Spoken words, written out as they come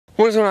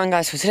What is going on,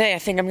 guys? So today I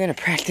think I'm gonna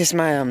practice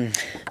my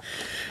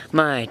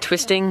my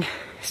twisting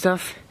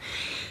stuff.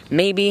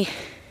 Maybe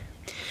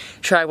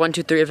try 1,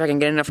 2, 3 if I can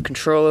get enough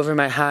control over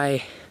my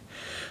high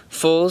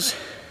fulls.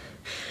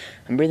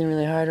 I'm breathing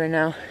really hard right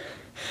now,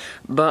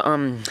 but I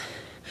want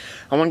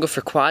to go for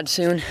quad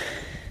soon.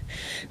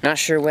 Not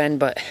sure when,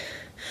 but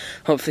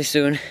hopefully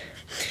soon.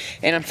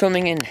 And I'm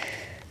filming in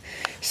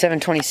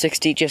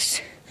 720/60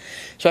 just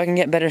so I can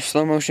get better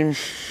slow motion.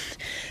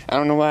 I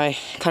don't know why.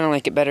 Kind of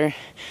like it better.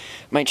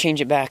 Might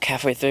change it back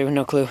halfway through,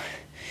 no clue.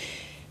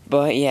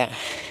 But yeah,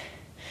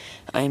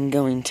 I'm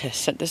going to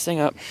set this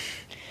thing up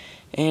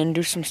and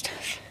do some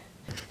stuff.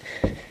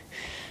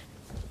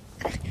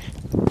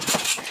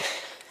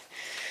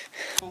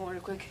 Hold on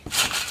real quick.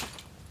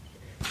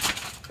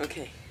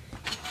 Okay,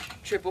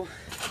 triple.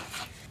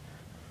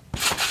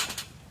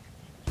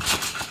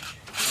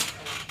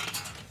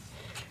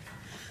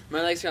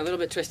 My legs got a little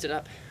bit twisted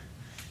up,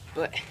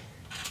 but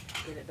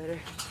get it better.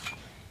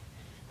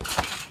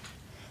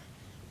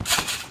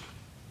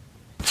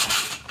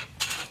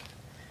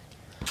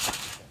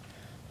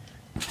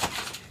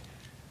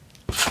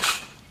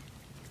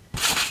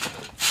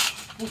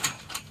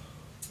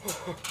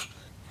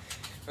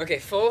 Okay,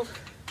 full,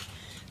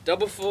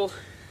 double full,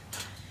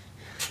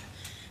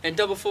 and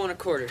double full and a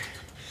quarter,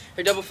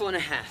 or double full and a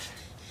half.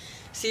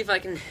 See if I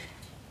can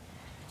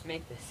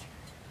make this.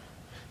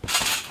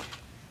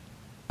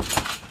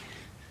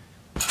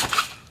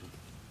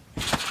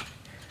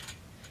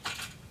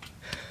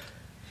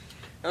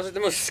 That was like the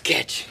most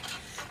sketch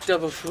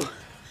double full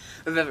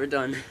I've ever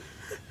done.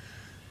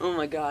 Oh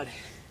my god.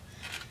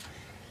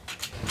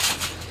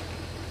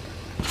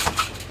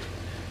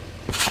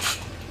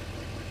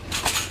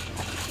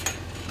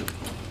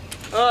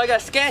 Oh, I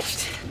got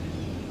sketched.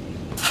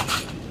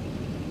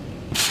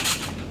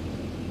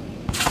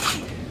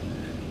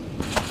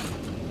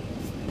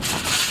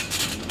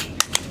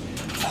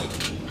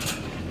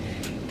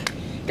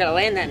 Gotta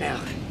land that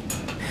now.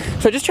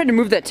 So I just tried to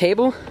move that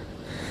table.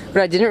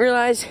 What I didn't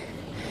realize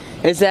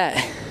is that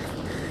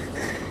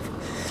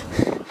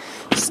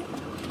it's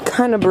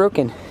kind of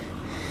broken.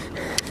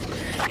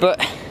 But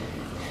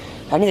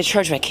I need to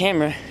charge my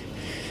camera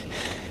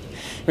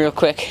real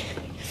quick.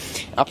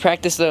 I'll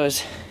practice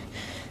those.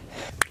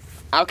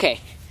 Okay,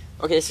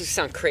 this is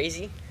gonna sound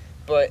crazy,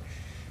 but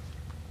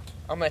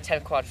I'm gonna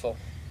attempt quad full.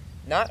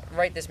 Not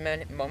right this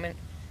moment.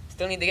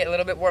 Still need to get a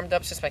little bit warmed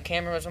up since my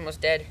camera was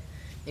almost dead.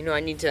 You know, I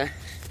need to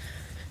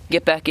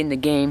get back in the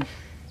game.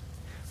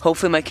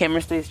 Hopefully my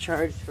camera stays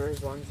charged for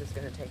as long as it's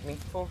gonna take me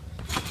full.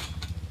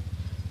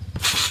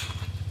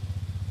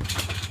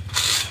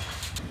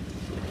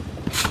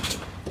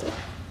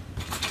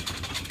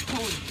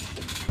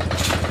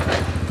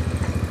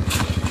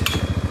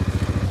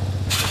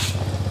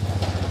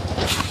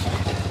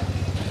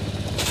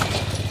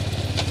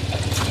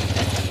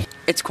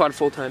 It's quad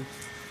full time.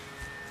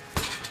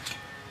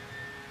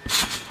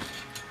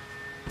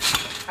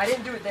 I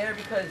didn't do it there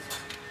because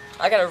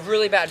I got a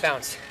really bad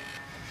bounce.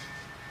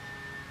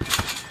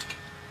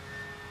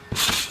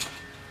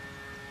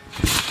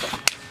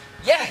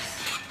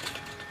 Yes!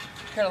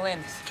 Gotta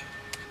land this.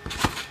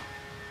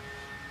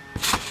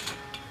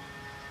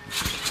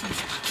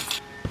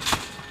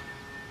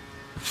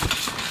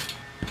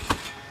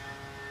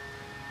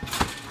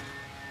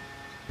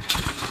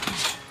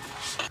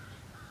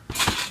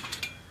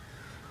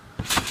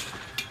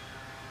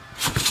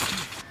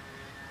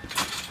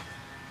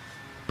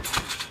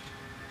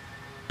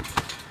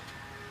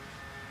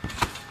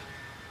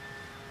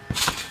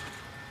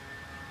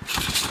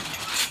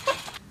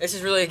 This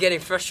is really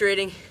getting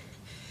frustrating,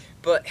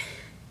 but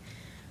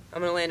I'm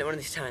gonna land it one of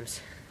these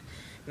times.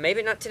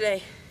 Maybe not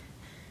today,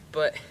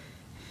 but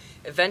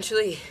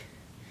eventually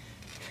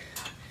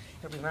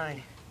it'll be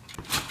mine.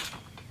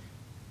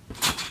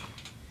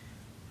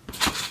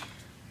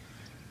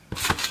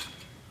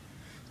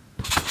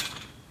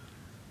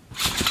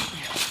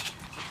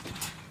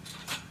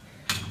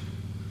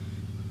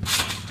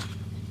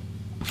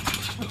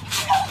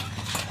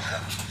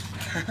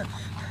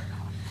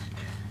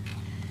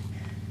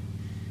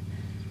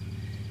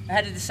 I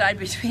had to decide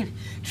between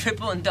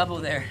triple and double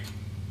there.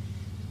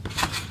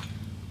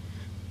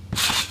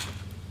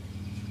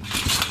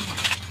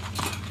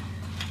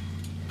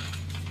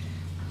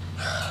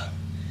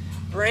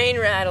 Brain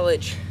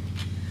rattlage.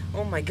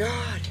 Oh my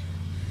god.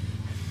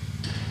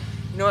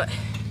 You know what?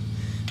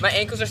 My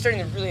ankles are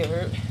starting to really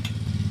hurt.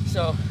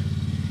 So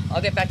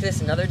I'll get back to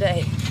this another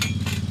day.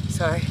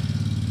 Sorry.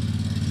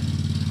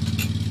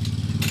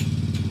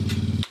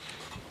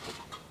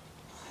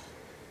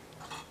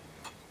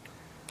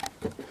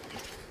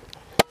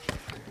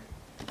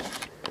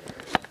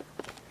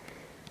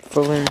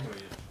 Full in.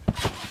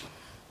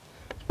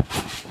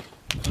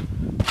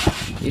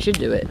 You should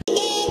do it.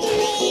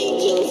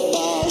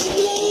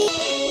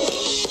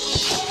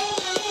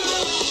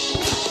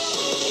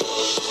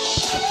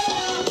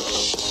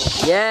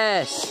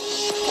 Yes!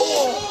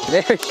 Oh,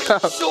 there we go.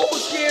 So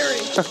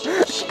scary!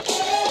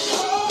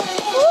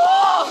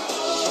 Oh!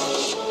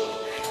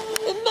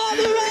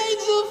 Another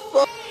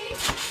angel!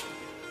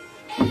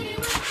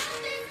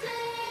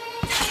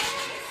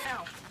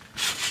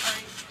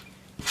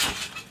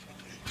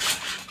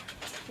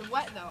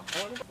 though.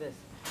 I want this.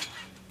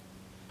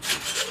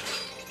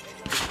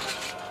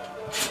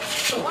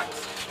 What?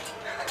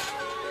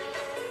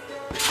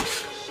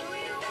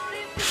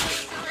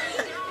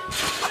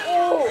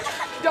 Oh,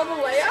 double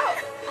layout?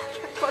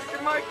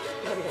 Question mark?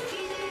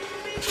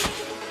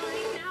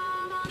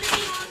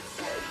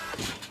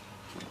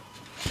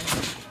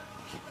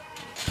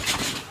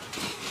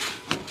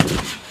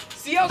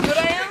 See how good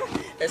I am?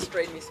 That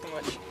sprayed me so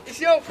much. You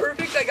see how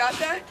perfect I got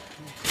that?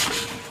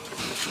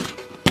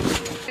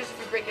 Just if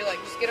you break your leg,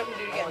 just get up and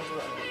do it again.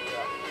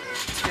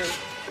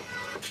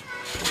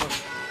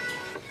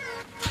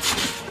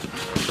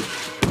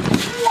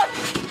 What?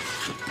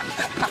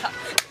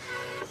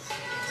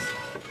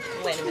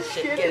 Landing this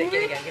shit. Get it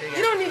again.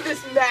 You don't need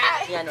this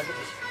mat. Yeah, no, get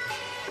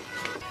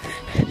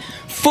this.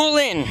 Full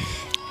in.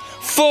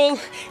 Full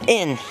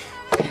in.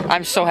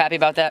 I'm so happy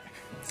about that.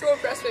 So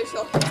impressed with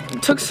yourself.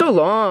 It took so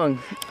long.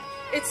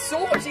 It's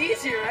so much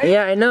easier, right?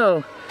 Yeah, I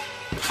know.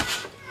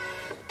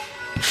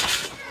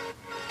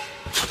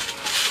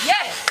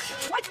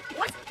 Yes! What?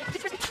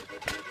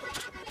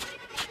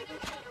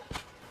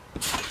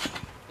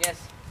 Yes.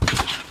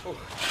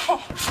 Oh.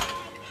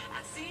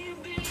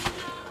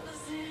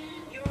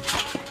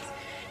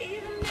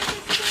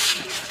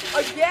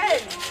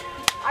 Again!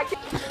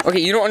 Okay,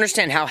 you don't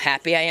understand how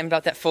happy I am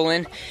about that full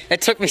in.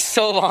 It took me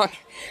so long.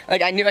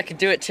 Like, I knew I could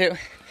do it too.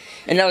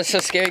 And that was so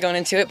scary going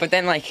into it, but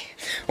then, like,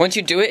 once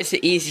you do it, it's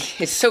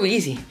easy. It's so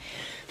easy.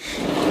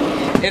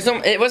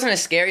 It wasn't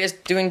as scary as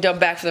doing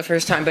dub back for the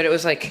first time, but it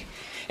was like,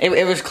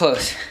 it was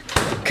close.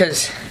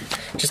 Because,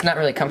 just not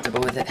really comfortable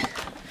with it.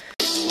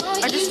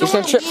 I just don't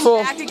want to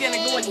lean back again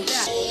and go like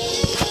that.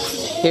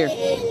 Here.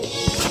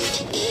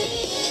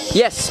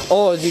 Yes.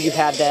 Oh, dude, you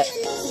have that.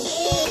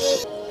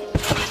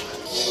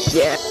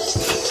 Yeah.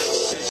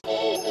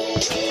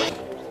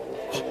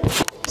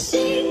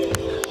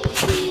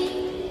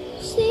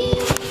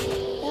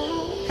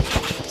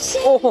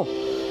 Oh.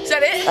 Is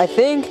that it? I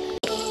think.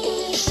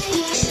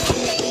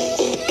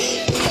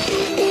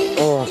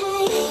 Oh.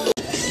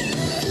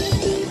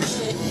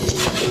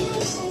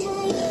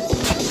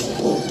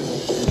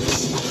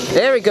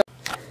 There we go.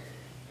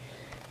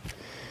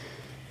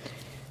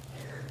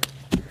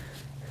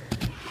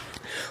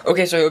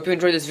 Okay, so I hope you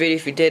enjoyed this video.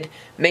 If you did,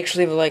 make sure to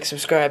leave a like,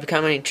 subscribe,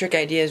 comment any trick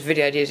ideas,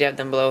 video ideas you have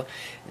down below.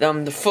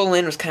 The full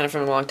in was kind of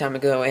from a long time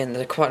ago, and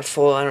the quad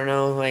full, I don't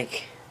know,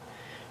 like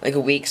a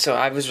week, so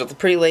I was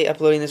pretty late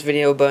uploading this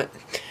video, but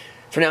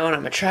from now on, I'm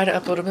going to try to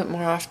upload a bit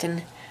more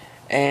often,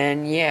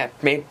 and yeah,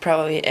 maybe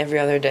probably every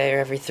other day or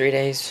every 3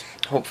 days,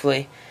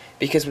 hopefully,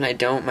 because when I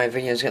don't, my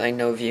videos get like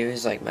no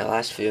views. Like my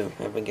last few,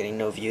 I've been getting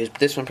no views, but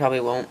this one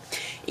probably won't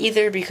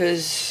either,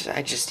 because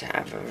I just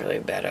have a really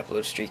bad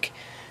upload streak.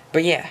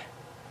 But yeah,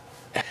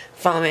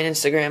 follow me on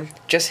Instagram,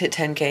 just hit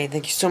 10K,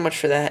 thank you so much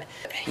for that.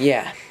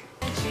 Yeah,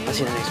 I'll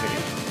see you in the next video.